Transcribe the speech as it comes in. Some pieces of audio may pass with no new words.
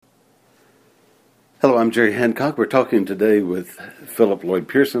Hello, I'm Jerry Hancock. We're talking today with Philip Lloyd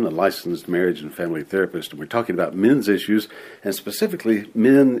Pearson, a licensed marriage and family therapist, and we're talking about men's issues and specifically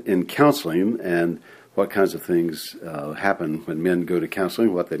men in counseling and what kinds of things happen when men go to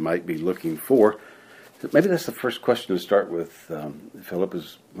counseling, what they might be looking for. Maybe that's the first question to start with, Philip,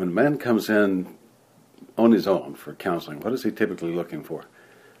 is when a man comes in on his own for counseling, what is he typically looking for?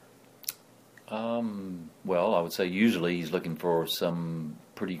 Well, I would say usually he's looking for some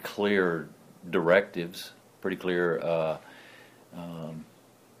pretty clear directives, pretty clear, a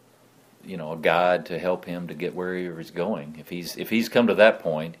guide to help him to get where he's going. If he's come to that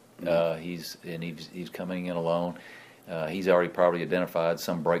point, he's coming in alone. He's already probably identified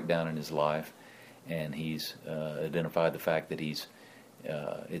some breakdown in his life, and he's identified the fact that it's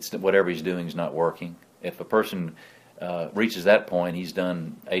whatever he's doing is not working. If a person reaches that point, he's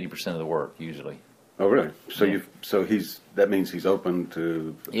done 80% of the work usually. Oh, really? So Yeah. that means he's open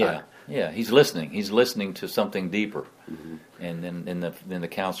to. Yeah, he's listening. He's listening to something deeper, and then the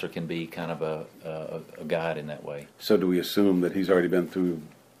counselor can be kind of a guide in that way. So do we assume that he's already been through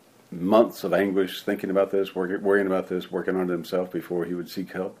months of anguish thinking about this, worrying about this, working on it himself before he would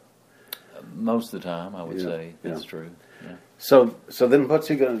seek help? Most of the time, I would say that's yeah. true. Yeah. So then what's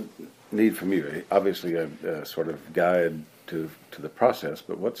he going to need from you? Obviously a sort of guide to the process,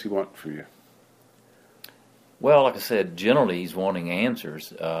 but what's he want from you? Well, like I said, generally he's wanting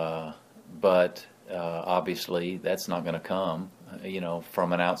answers, but obviously that's not going to come,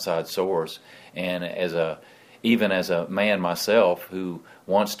 from an outside source. And even as a man myself who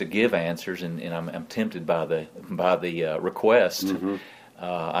wants to give answers, and I'm tempted by the request,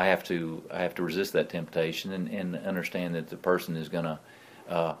 I have to resist that temptation and understand that the person is going to.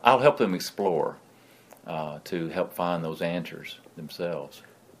 I'll help them explore to help find those answers themselves.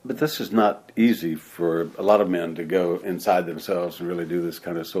 But this is not easy for a lot of men to go inside themselves and really do this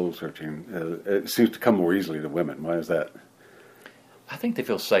kind of soul searching. It seems to come more easily to women. Why is that? I think they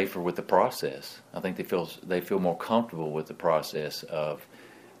feel safer with the process. I think they feel more comfortable with the process of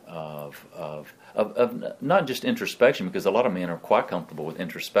not just introspection, because a lot of men are quite comfortable with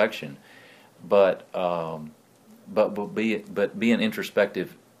introspection, but being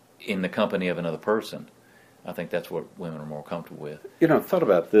introspective in the company of another person. I think that's what women are more comfortable with. I've thought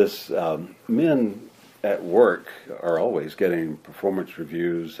about this. Men at work are always getting performance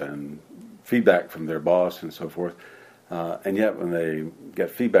reviews and feedback from their boss and so forth. And yet when they get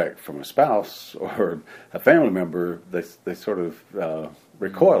feedback from a spouse or a family member, they sort of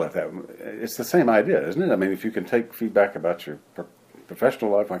recoil at that. It's the same idea, isn't it? I mean, if you can take feedback about your professional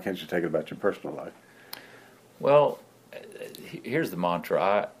life, why can't you take it about your personal life? Well, here's the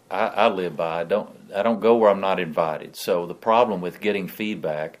mantra I live by. I don't go where I'm not invited. So the problem with getting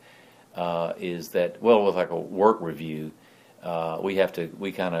feedback is that, with like a work review,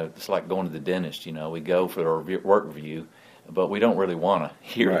 it's like going to the dentist. We go for a work review, but we don't really want to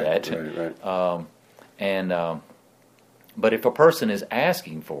hear that. Right. But if a person is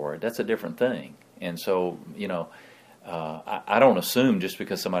asking for it, that's a different thing. And so, I don't assume just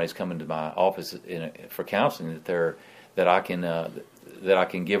because somebody's coming to my office for counseling that I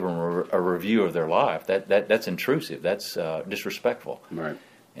can give them a review of their life. That's intrusive. That's disrespectful. Right.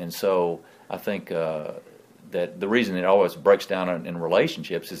 And so I think that the reason it always breaks down in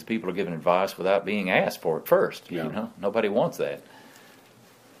relationships is people are giving advice without being asked for it first. Yeah. Nobody wants that.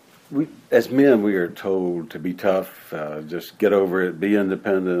 As men, we are told to be tough, just get over it, be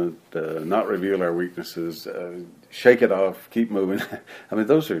independent, not reveal our weaknesses, shake it off, keep moving. I mean,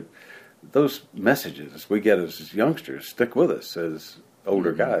 those messages we get as youngsters stick with us as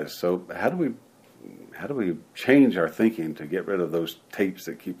older guys. So how do we change our thinking to get rid of those tapes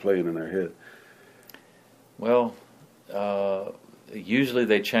that keep playing in our head? Well, usually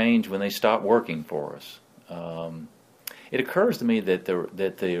they change when they stop working for us. It occurs to me that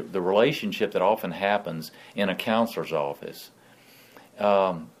the relationship that often happens in a counselor's office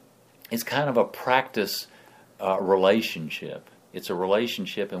is kind of a practice relationship. It's a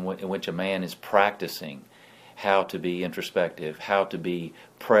relationship in which a man is practicing how to be introspective, how to be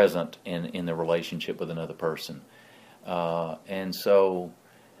present in the relationship with another person, and so.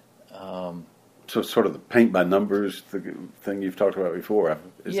 So it's sort of the paint by numbers thing you've talked about before.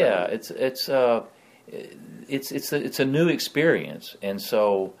 It's a new experience, and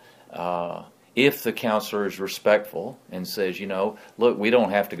so if the counselor is respectful and says, look, we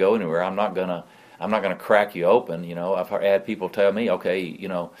don't have to go anywhere. I'm not gonna crack you open. I've had people tell me, okay,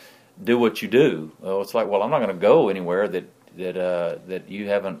 do what you do. Well, it's like, well, I'm not going to go anywhere that you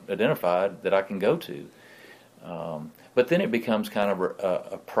haven't identified that I can go to. But then it becomes kind of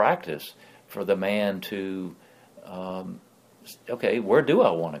a practice for the man to okay, where do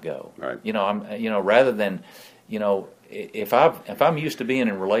I want to go? Right. Rather than, if I'm used to being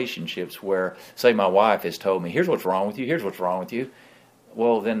in relationships where, say, my wife has told me, here's what's wrong with you, here's what's wrong with you,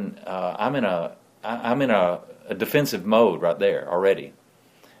 well, then I'm in a defensive mode right there already.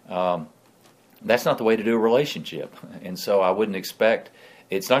 That's not the way to do a relationship, and so I wouldn't expect.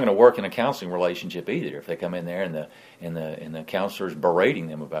 It's not going to work in a counseling relationship either if they come in there and the counselor's berating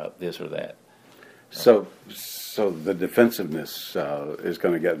them about this or that. So the defensiveness is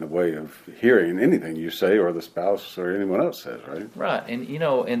going to get in the way of hearing anything you say or the spouse or anyone else says, right? Right, and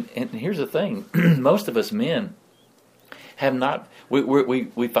and here's the thing: most of us men have not.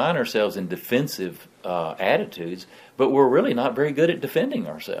 We find ourselves in defensive attitudes, but we're really not very good at defending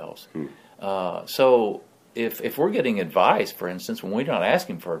ourselves. So if we're getting advice, for instance, when we're not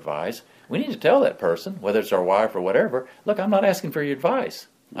asking for advice, we need to tell that person, whether it's our wife or whatever, look, I'm not asking for your advice.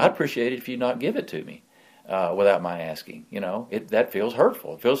 I'd appreciate it if you not give it to me without my asking. That feels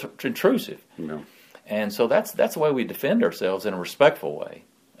hurtful. It feels intrusive. No. And so that's the way we defend ourselves in a respectful way.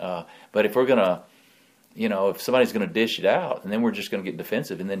 But if we're going to, if somebody's going to dish it out, and then we're just going to get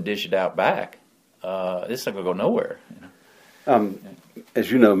defensive and then dish it out back, it's not going to go nowhere.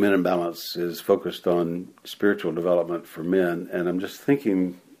 As you know, Men in Balance is focused on spiritual development for men, and I'm just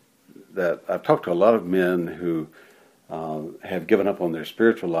thinking that I've talked to a lot of men who have given up on their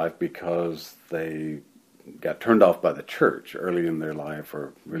spiritual life because they got turned off by the church early in their life,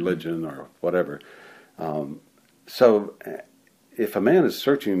 or religion, or whatever. So if a man is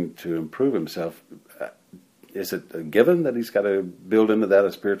searching to improve himself, is it a given that he's got to build into that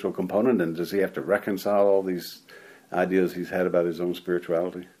a spiritual component, and does he have to reconcile all these ideas he's had about his own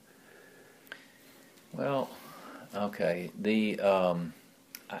spirituality? Well, okay.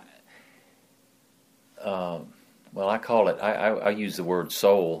 I call it. I use the word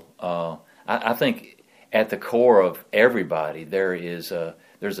soul. I think at the core of everybody there's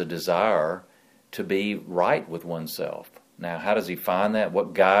a desire to be right with oneself. Now, how does he find that?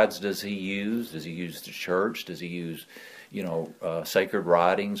 What guides does he use? Does he use the church? Does he use, sacred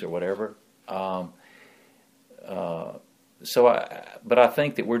writings or whatever? But I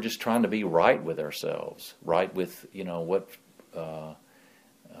think that we're just trying to be right with ourselves, right with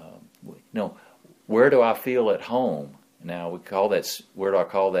where do I feel at home? Now we call that, where do I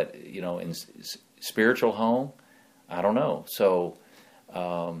call that? In spiritual home, I don't know. So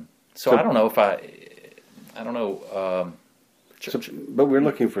I don't know if I don't know. But we're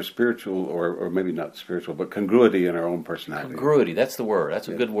looking for spiritual, or maybe not spiritual, but congruity in our own personality. Congruity, that's the word. That's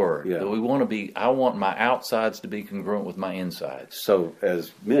a good word. Yeah. I want my outsides to be congruent with my insides. So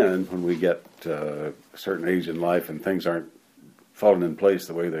as men, when we get a certain age in life and things aren't falling in place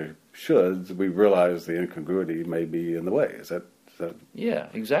the way they should, we realize the incongruity may be in the way. Is that? Yeah,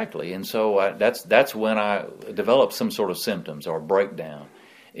 exactly. And so that's when I develop some sort of symptoms or breakdown.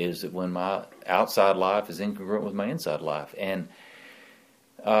 Is that when my outside life is incongruent with my inside life. And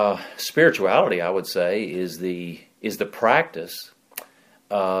spirituality, I would say, is the practice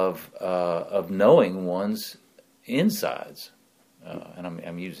of knowing one's insides. And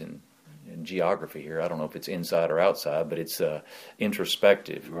I'm using geography here. I don't know if it's inside or outside, but it's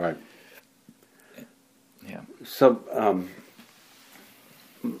introspective. Right. Yeah. So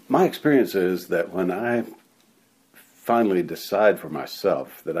my experience is that when I finally decide for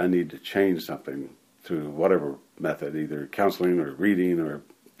myself that I need to change something through whatever method, either counseling or reading or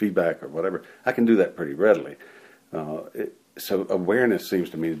feedback or whatever, I can do that pretty readily. So awareness seems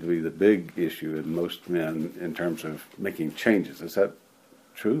to me to be the big issue in most men in terms of making changes. Is that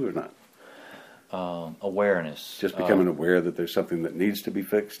true or not? Awareness. Just becoming aware that there's something that needs to be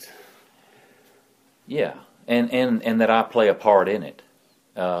fixed? Yeah, and that I play a part in it.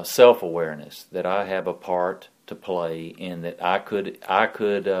 Self-awareness, that I have a part to play in, that I could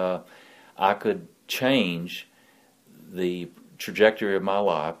change the trajectory of my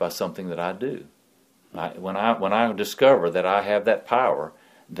life by something that I do. When I discover that I have that power,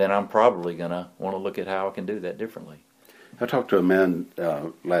 then I'm probably going to want to look at how I can do that differently. I talked to a man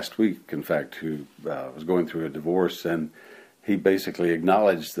last week, in fact, who was going through a divorce, and he basically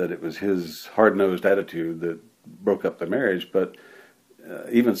acknowledged that it was his hard-nosed attitude that broke up the marriage, but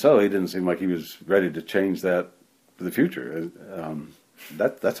even so, he didn't seem like he was ready to change that for the future.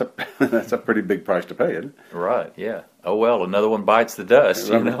 That's a pretty big price to pay, isn't it? Right. Yeah. Oh well, another one bites the dust.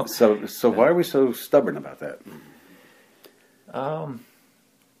 So why are we so stubborn about that?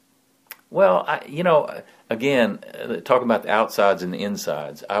 Well, again, talking about the outsides and the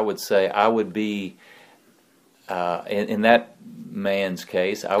insides, I would say I would be in that man's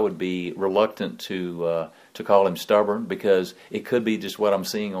case, I would be reluctant to call him stubborn, because it could be just what I'm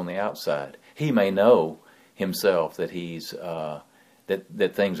seeing on the outside. He may know himself that he's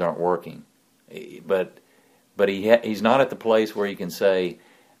that things aren't working, but he's not at the place where he can say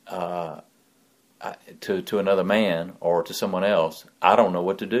to another man or to someone else, I don't know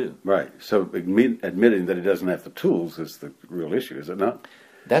what to do. Right. So admitting that he doesn't have the tools is the real issue, is it not?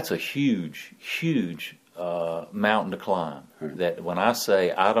 That's a huge mountain to climb. Right. That when I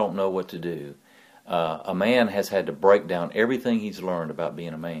say I don't know what to do, a man has had to break down everything he's learned about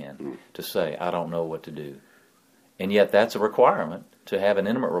being a man to say I don't know what to do. And yet that's a requirement to have an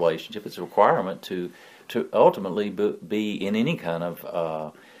intimate relationship. It's a requirement to ultimately be in any kind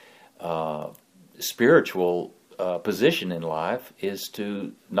of spiritual position in life, is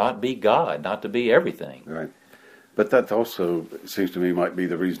to not be God, not to be everything. Right. But that also, it seems to me, might be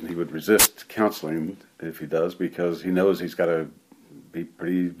the reason he would resist counseling if he does, because he knows he's got to be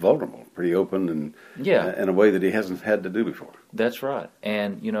pretty vulnerable, pretty open, and in a way that he hasn't had to do before. That's right.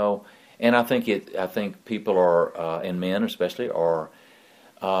 And and I think people are, and men especially, are.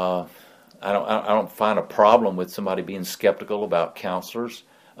 I don't find a problem with somebody being skeptical about counselors,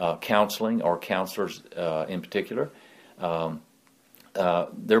 counseling, or counselors in particular.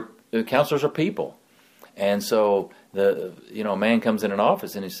 Counselors are people, and so a man comes in an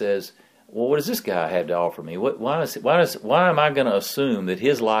office and he says, "Well, what does this guy have to offer me? Why am I going to assume that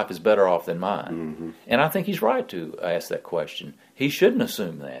his life is better off than mine?" Mm-hmm. And I think he's right to ask that question. He shouldn't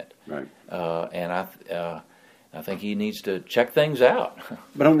assume that. Right. And I think he needs to check things out.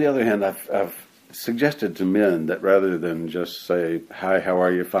 But on the other hand, I've suggested to men that rather than just say, "Hi, how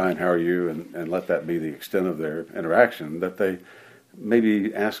are you? Fine, how are you?" and let that be the extent of their interaction, that they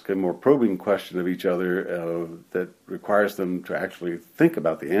maybe ask a more probing question of each other that requires them to actually think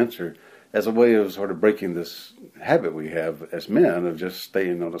about the answer, as a way of sort of breaking this habit we have as men of just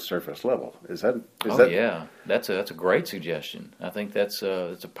staying on a surface level. Yeah, that's a great suggestion. I think it's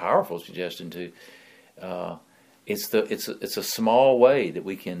a powerful suggestion to. It's a small way that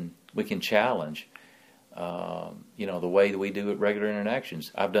we can challenge, the way that we do at regular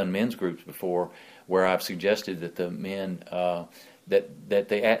interactions. I've done men's groups before where I've suggested that the men that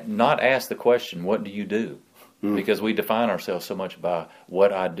they not ask the question, "What do you do?" Because we define ourselves so much by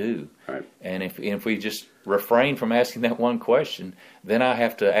what I do. Right. And if we just refrain from asking that one question, then I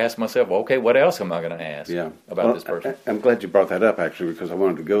have to ask myself, okay, what else am I going to ask about this person? I'm glad you brought that up, actually, because I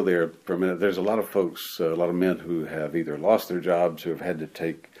wanted to go there for a minute. There's a lot of folks, a lot of men who have either lost their jobs, who have had to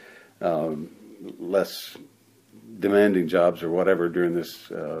take less demanding jobs or whatever during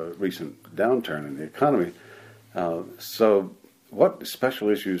this recent downturn in the economy. So what special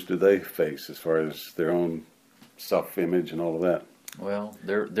issues do they face as far as their own self-image and all of that? Well,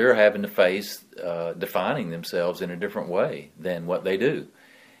 they're having to face defining themselves in a different way than what they do,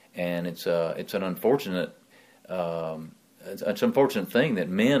 and it's an unfortunate thing that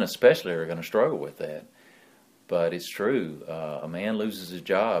men especially are going to struggle with that. But it's true. A man loses his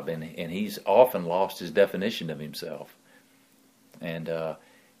job, and he's often lost his definition of himself, and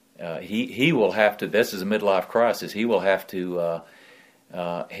he will have to. This is a midlife crisis. He will have to.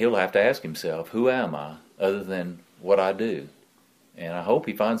 He'll have to ask himself, "Who am I, other than what I do?" And I hope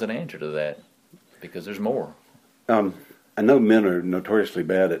he finds an answer to that, because there's more. I know men are notoriously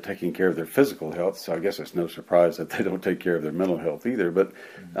bad at taking care of their physical health, so I guess it's no surprise that they don't take care of their mental health either. But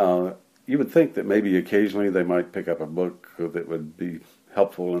you would think that maybe occasionally they might pick up a book that would be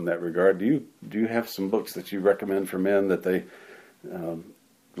helpful in that regard. Do you have some books that you recommend for men that they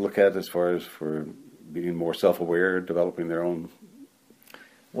look at as far as for being more self-aware, developing their own?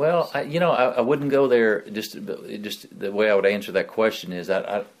 Well, I wouldn't go there. Just the way I would answer that question is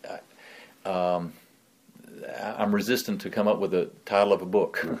I'm resistant to come up with a title of a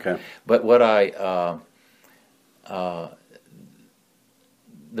book. Okay. But what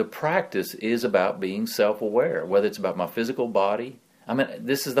the practice is about being self-aware, whether it's about my physical body. I mean,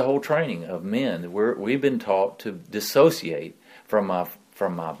 this is the whole training of men. We've been taught to dissociate from my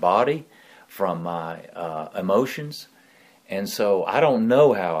body, from my emotions. And so I don't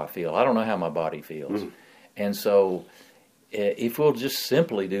know how I feel. I don't know how my body feels. Mm. And so if we'll just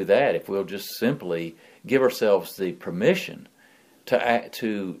simply do that, if we'll just simply give ourselves the permission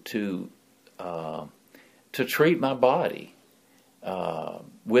to treat my body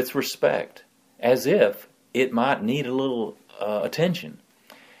with respect, as if it might need a little attention.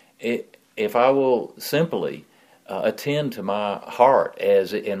 If I will simply attend to my heart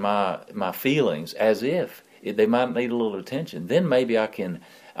and my feelings as if they might need a little attention, then maybe I can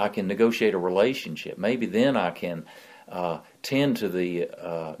negotiate a relationship. Maybe then I can tend to the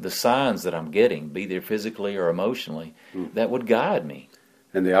signs that I'm getting, be they physically or emotionally, that would guide me.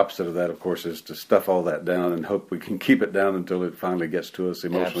 And the opposite of that, of course, is to stuff all that down and hope we can keep it down until it finally gets to us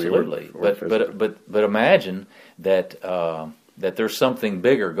emotionally. Absolutely. Or but imagine that that there's something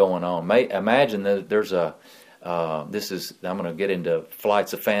bigger going on. Imagine that there's a I'm going to get into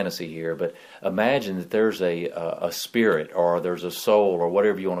flights of fantasy here, but imagine that there's a spirit, or there's a soul, or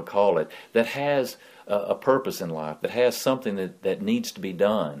whatever you want to call it, that has a purpose in life, that has something that needs to be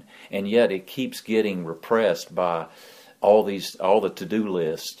done, and yet it keeps getting repressed by all the to-do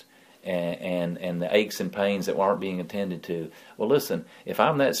lists and the aches and pains that aren't being attended to. Well, listen, if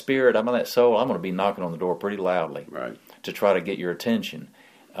I'm that spirit, I'm that soul, I'm going to be knocking on the door pretty loudly, right, to try to get your attention.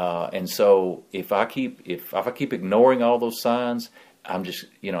 And so if I keep ignoring all those signs, I'm just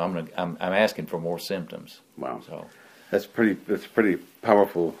I'm asking for more symptoms. Wow. So that's pretty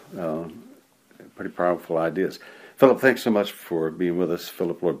powerful. Pretty powerful ideas. Philip, thanks so much for being with us.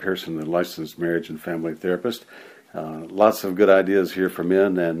 Philip Lloyd Pearson, the licensed marriage and family therapist. Lots of good ideas here for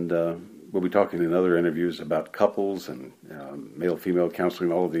men, and we'll be talking in other interviews about couples and male-female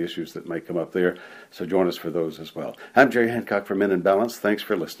counseling, all of the issues that may come up there. So join us for those as well. I'm Jerry Hancock for Men in Balance. Thanks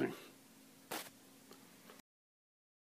for listening.